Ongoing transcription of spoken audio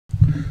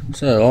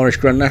So, Irish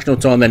Grand National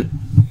time then.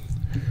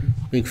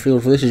 Big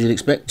field for this, as you'd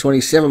expect.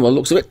 27 by the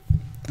looks of it.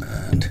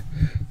 And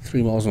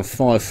 3 miles and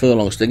 5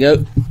 furlongs to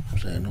go.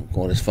 So, not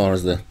quite as far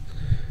as the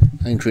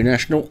Aintree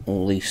National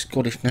or the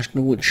Scottish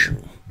National, which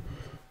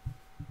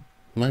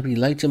maybe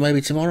later, maybe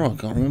tomorrow, I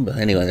can't remember.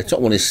 Anyway, the top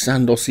one is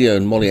Sandosio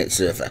and Molliet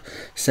Surfer.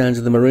 Sands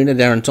of the Marina,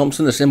 Darren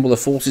Thompson. Assemble the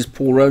Forces,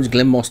 Paul Rhodes,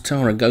 Glenn Moss,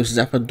 Tara, Ghost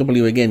Zappa,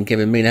 W again,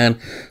 Kevin Minahan,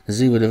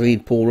 Ziva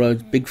David, Paul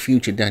Rhodes, Big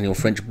Future, Daniel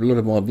French, Blood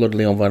of My Blood,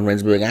 Leon Van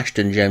Rensburg,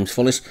 Ashton, James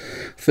Follis,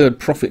 Third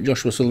Prophet,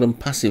 Joshua Sullivan,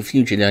 Passive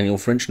Future, Daniel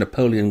French,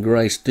 Napoleon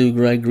Gray, Stu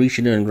Gray,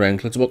 Grecian Ern, Graham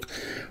Clutterbuck,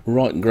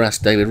 Right Grass,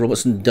 David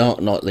Robertson, Dark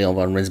Knight, Leon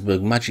Van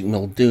Rensburg, Magic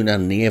Muldoon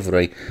and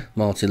Nievre,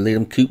 Martin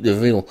Leadham, Coupe de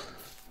Ville,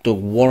 Doug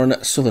Warren,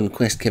 Southern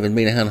Quest, Kevin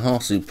Minahan,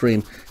 Half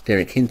Supreme,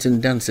 Derek Hinton,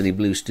 Dan City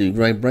Blue, Stu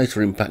Gray, Brace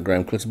for Impact,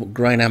 Graham Clutterbuck,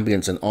 Grain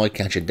Ambience and Eye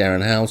Catcher,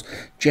 Darren Howes,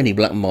 Jenny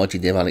Black, Mighty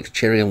Dev, Alex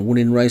Cherry, and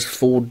winning race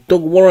for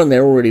Doug Warren.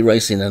 They're already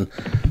racing and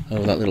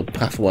over that little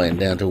pathway and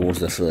down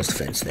towards the first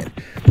fence then.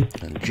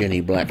 And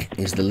Jenny Black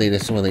is the leader.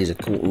 Some of these are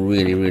caught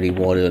really, really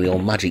wide early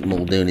on. Magic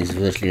Muldoon is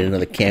virtually in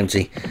another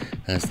county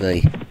as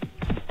they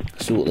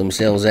sort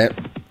themselves out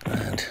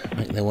and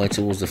make their way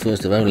towards the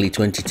first of only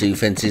 22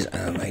 fences,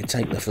 and they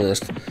take the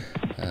first.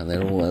 And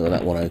they're all over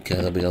that one. Okay,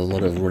 there'll be a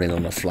lot of running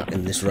on the flat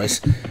in this race.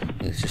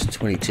 It's just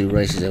 22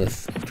 races over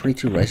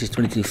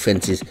 22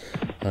 fences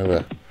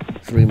over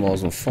 3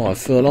 miles and 5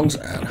 furlongs,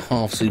 and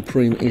Half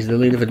Supreme is the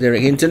leader for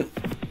Derek Hinton.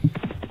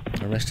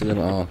 The rest of them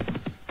are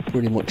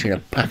pretty much in a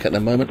pack at the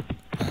moment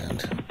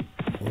and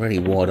very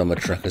wide on the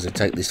track as they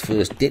take this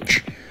first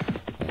ditch.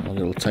 And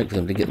it'll take for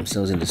them to get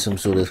themselves into some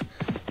sort of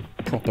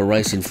proper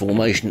racing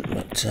formation,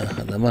 but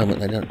at the moment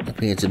they don't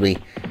appear to be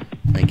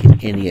making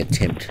any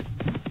attempt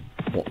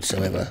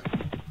whatsoever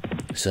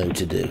so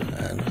to do.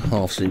 And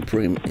Half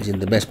Supreme is in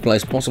the best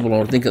place possible, I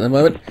would think, at the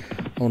moment,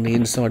 on the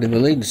inside in the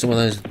lead. Some of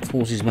those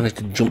forces managed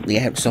to jump the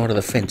outside of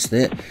the fence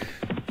there,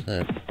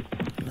 so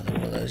another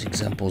one of those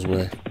examples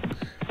where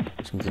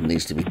something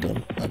needs to be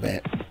done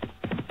about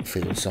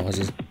field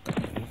sizes.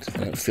 If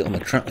they don't fit on the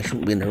track, they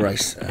shouldn't be in the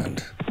race,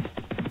 and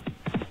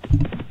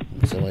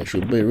that's the way it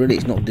should be. Really,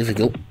 it's not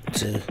difficult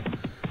to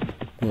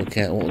work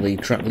out what the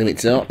track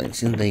limits are.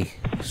 It's in the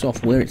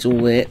software, it's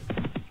all there.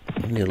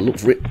 You need to look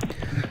for it.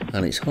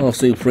 And it's Half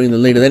Supreme the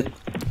leader then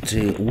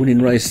to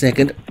winning race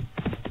second.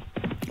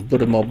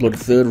 Blood of My Blood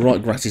third.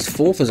 Right Grass is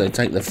fourth as they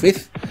take the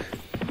fifth.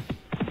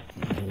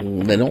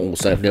 They're not all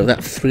safe now.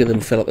 That 3 of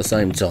them fell at the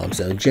same time.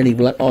 So Jenny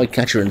Black, Eye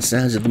Catcher and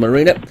Sands of the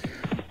Marina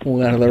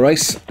all out of the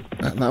race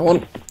at that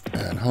one.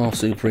 And Half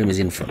Supreme is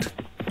in front.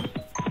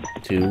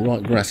 To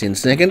Right Grass in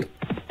second.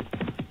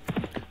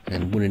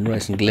 And winning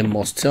race and Glen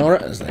Moss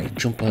Tara as they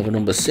jump over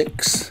number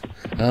 6.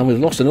 And we've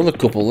lost another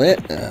couple there,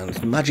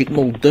 and Magic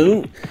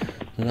Muldoon,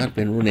 who had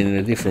been running in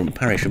a different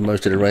parish for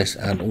most of the race,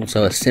 and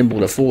also Assemble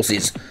the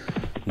Forces,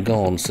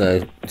 gone.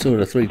 So 2 of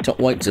the 3 top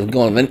weights have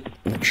gone then,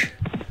 which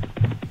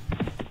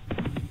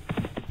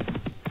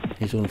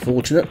is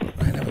unfortunate.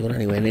 They never got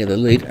anywhere near the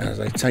lead as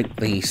they take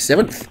the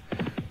 7th.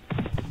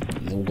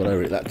 They all got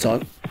over it that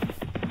time.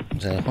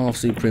 So Half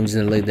Supreme's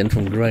in the lead then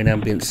from Grain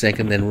Ambient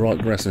second, then Right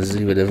Grass and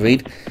Ziva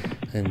David,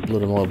 then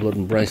Blood of My Blood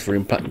and Brace for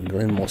Impact and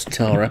Glen Moss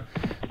Tara.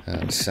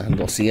 And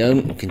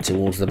Sandosio looking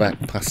towards the back.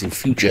 Passive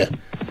Future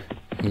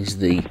is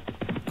the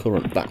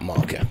current back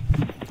marker.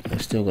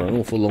 They've still got an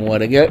awful long way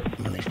to go,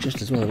 and it's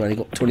just as well they've only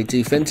got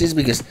 22 fences,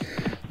 because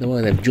the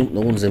way they've jumped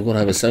the ones they've got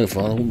over so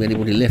far, there won't be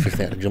anybody left if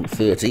they had to jump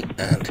 30.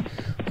 And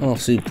Half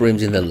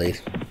Supreme's in the lead.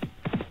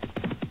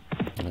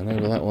 And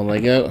over that one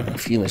they go. A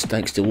few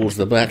mistakes towards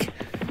the back,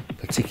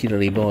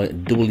 particularly by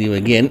W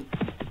again.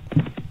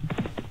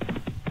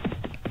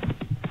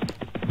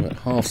 But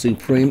Half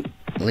Supreme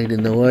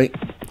leading the way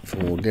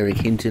for Derek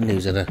Hinton,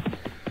 who's had a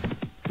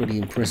pretty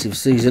impressive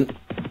season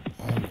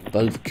on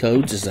both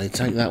codes as they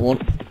take that one.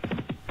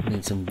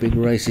 Need some big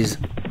races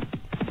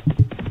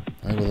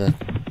over the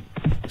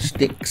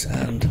sticks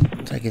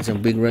and taking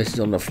some big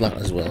races on the flat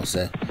as well.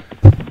 So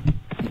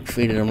keep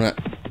feeding them that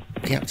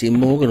Captain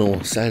Morgan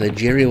or Sailor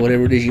Jerry or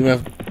whatever it is you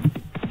have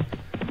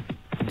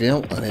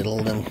dealt, and it'll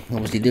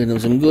obviously do them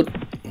some good.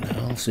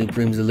 Half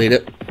Supreme's the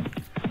leader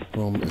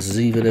from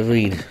Ziva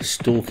David,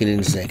 stalking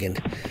in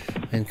second.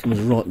 Then comes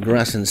Right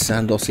Grass and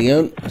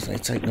Sandosio as they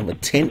take number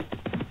 10.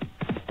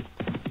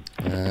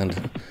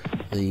 And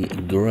the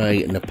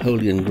grey,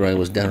 Napoleon Grey,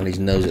 was down on his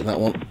nose at that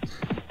one.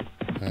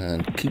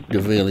 And Coupe de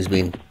Ville is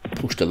being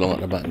pushed along at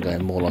the back and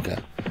going more like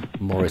a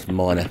Morris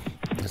Minor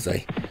as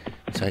they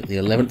take the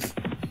 11th.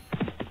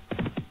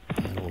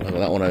 And all over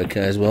that one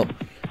okay as well,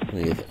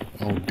 with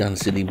old Dan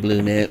City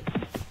Blue now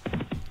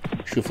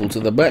shuffled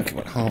to the back,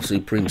 but Half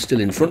Supreme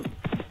still in front.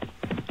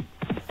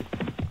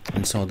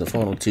 Inside the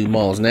final 2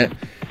 miles now.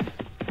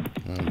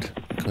 And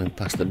coming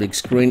past the big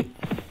screen,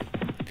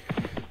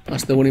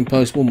 past the winning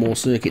post, one more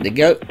circuit to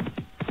go,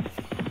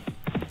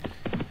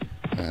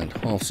 and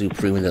Half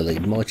Supreme in the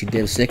lead. Mighty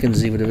Dev second,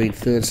 Ziva David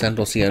third,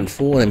 Sandosio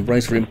 4, then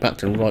Brace for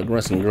Impact and Right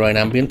Grass and Grain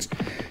Ambient,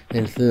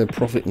 then Third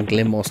Prophet and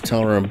Glen Moss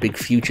Tara and Big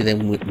Future,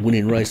 then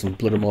winning race and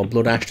Blood of My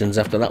Blood Ashton's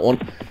after that one,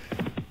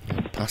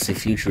 and Passive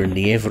Future and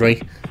Nievre,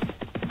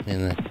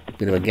 then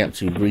Bit of a gap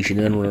to Grecian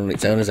Urn on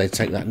its own as they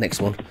take that next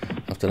one.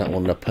 After that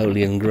one,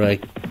 Napoleon Grey,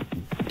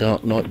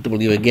 Dark Knight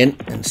W again,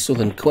 and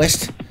Southern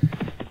Quest,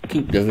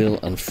 Coupe de Ville,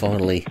 and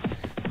finally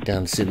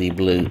Dan City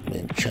Blue,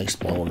 being chased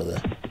by one of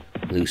the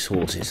loose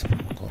horses.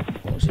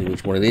 Can't see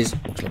which one it is.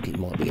 Looks like it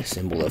might be a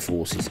symbol of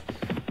forces.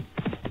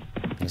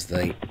 As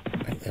they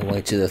make their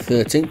way to the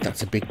 13th,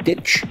 that's a big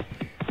ditch.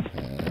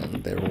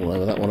 And they're all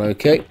over that one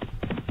okay.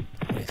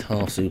 With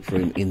Half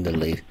Supreme in the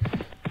lead.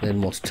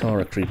 Then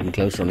Mostara creeping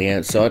closer on the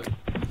outside.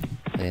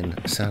 Then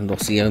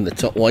Sandosione, the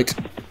top weight.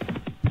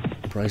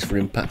 Praise for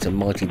Impact and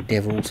Mighty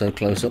Devil also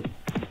close up.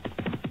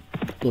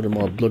 Blood of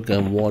My Blood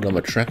going wide on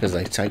the track as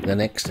they take the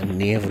next, and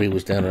Nievri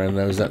was down around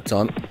those that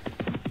time.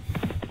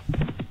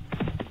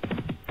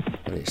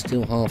 But it's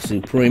still Half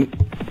Supreme.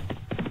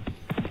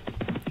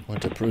 Trying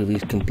to prove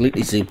he's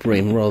completely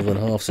supreme rather than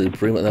half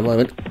supreme at the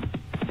moment.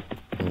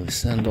 With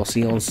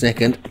Sandosione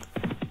second.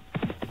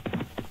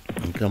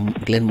 And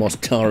Glen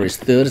Mostara is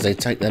third as they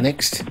take the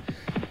next.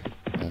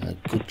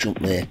 Good jump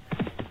there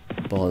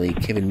by the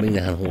Kevin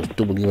Minahan horse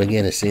W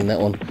again. Has seen that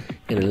one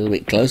get a little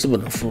bit closer,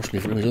 but unfortunately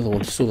for him, his other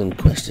one, Southern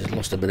Quest, has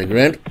lost a bit of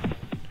ground.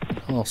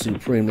 Half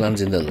Supreme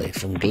lands in the lead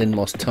from Glen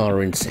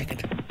Mostara in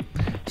second.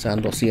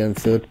 Sandosione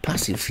third.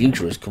 Passive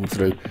Future has come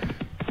through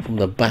from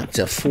the back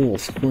to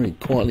fourth, very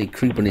quietly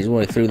creeping his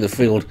way through the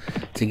field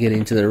to get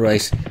into the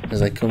race as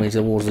they come in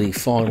towards the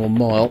final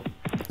mile.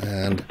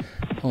 And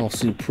Half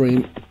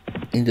Supreme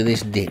into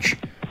this ditch.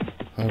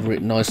 Over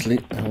it nicely,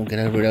 and we'll get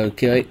over it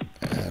okay.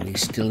 And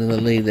he's still in the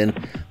lead then.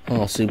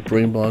 Half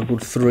Supreme by a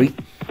good 3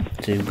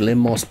 to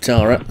Glen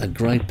Mostara, a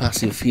grey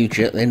Passive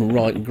Future, then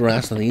Right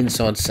Grass on the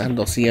inside.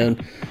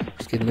 Sandosione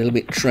just getting a little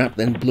bit trapped,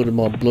 then Blood of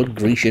My Blood.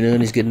 Grecian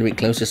Urn is getting a bit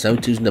closer, so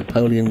too's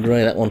Napoleon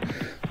Grey. That one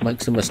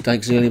makes some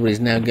mistakes early, but is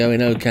now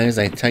going okay as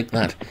they take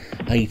that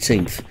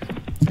 18th.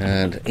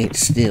 And it's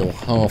still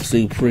Half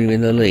Supreme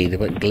in the lead,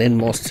 but Glen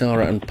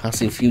Mostara and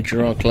Passive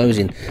Future are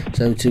closing.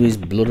 So too is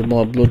Blood of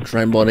My Blood,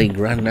 trained by the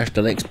Grand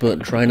National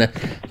expert trainer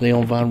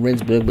Leon van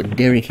Rensburg, but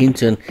Derek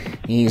Hinton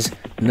is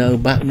no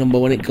back number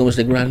when it comes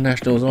to Grand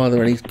Nationals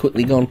either, and he's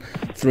quickly gone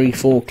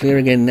 3-4 clear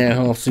again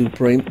now. Half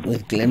Supreme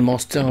with Glen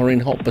Mostara in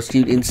hot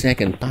pursuit in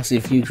second.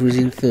 Passive Future is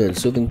in third.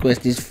 Southern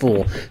Quest is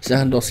 4.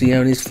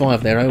 Sandosione is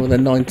 5. They're over the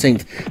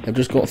 19th. They've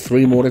just got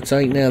 3 more to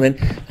take now then,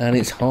 and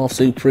it's Half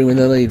Supreme in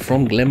the lead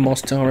from Glen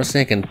Mostara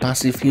second.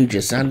 Passive Future,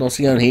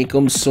 Sandosione. Here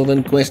comes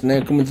Southern Quest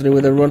now coming through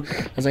with a run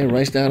as they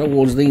race down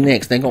towards the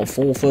next. They've got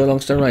 4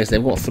 furlongs to race.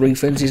 They've got 3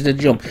 fences to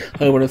jump.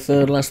 Over the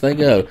third last they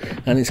go,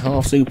 and it's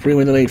Half Supreme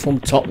in the lead from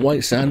top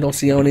weight.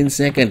 Sandosione in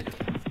second.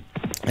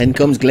 Then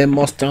comes Glen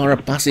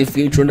Mostara, Passive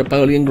Future, and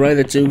Napoleon Grey.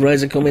 The 2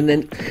 greys are coming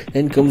then.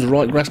 Then comes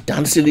Right Grass.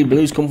 Dan City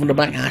Blues come from the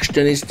back.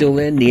 Ashton is still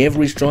there.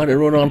 Nievri's trying to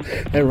run on.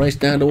 They race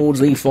down towards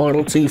the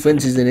final 2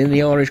 fences then in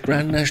the Irish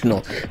Grand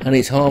National. And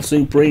it's Half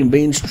Supreme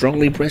being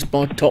strongly pressed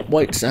by top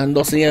weight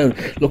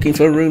Sandosione. Looking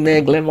for room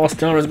there. Glen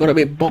Mostara's got a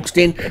bit boxed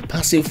in.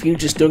 Passive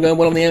Future still going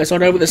well on the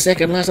outside over the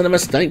second last, and a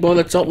mistake by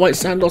the top weight.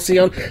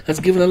 Sandosione has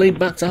given the lead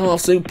back to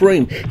Half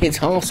Supreme. It's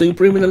Half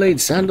Supreme in the lead.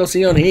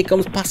 Sandosione. Here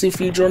comes Passive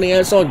Future on the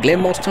outside.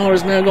 Glen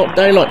Mostara's now got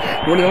daylight.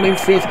 Running on in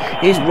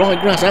 5th is Right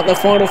Grass. At the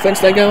final fence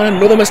they go, and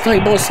another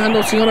mistake by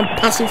Sandosione, and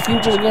Passive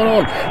Future's gone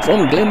on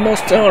from Glen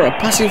Mostara.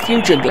 Passive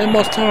Future, Glen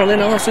Mostara, then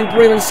Half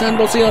Supreme and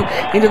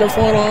Sandosione into the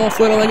final half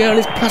where they go, and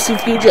it's Passive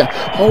Future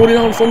holding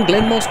on from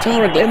Glen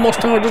Mostara. Glen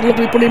Mostara doesn't look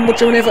to be putting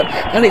much of an effort,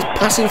 and it's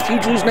Passive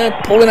Future who's now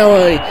pulling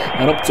away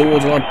and up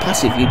towards the line.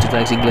 Passive Future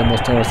takes in Glen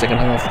Mostara second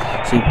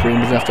half. Supreme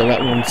was after that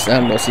one.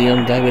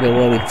 Sandosione gave it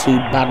away with 2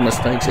 bad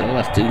mistakes in the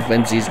last 2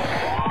 fences.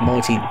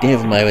 Mighty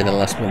Dev maybe the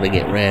last one to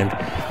get round,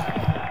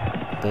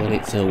 but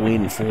it's a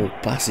win for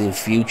Passive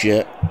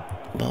Future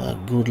by a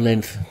good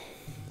length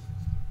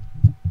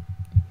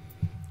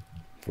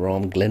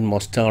from Glen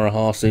Mostara.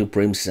 Half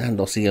Supreme.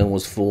 Sandosione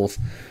was 4th.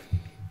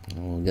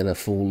 We'll get a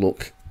full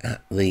look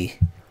at the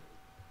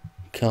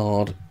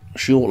card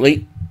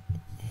shortly.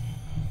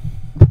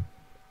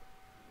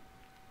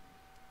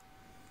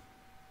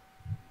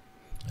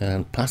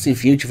 And Passive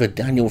Future for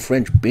Daniel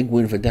French. Big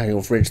win for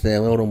Daniel French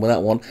there. Well done with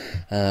that one.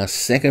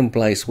 Second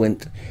place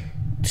went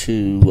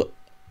to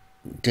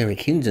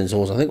Derek Hinton's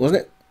horse, I think,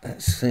 wasn't it?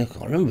 I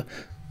can't remember.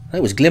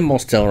 That was Glen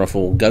Mostara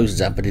for Ghost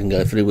Zapper. Didn't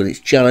go through with its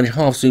challenge.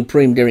 Half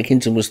Supreme, Derek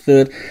Hinton was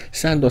 3rd.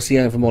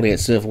 Sandosione for Molliet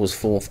Surfer was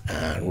 4th.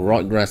 And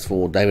Right Grass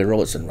for David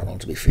Robertson ran on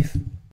to be 5th.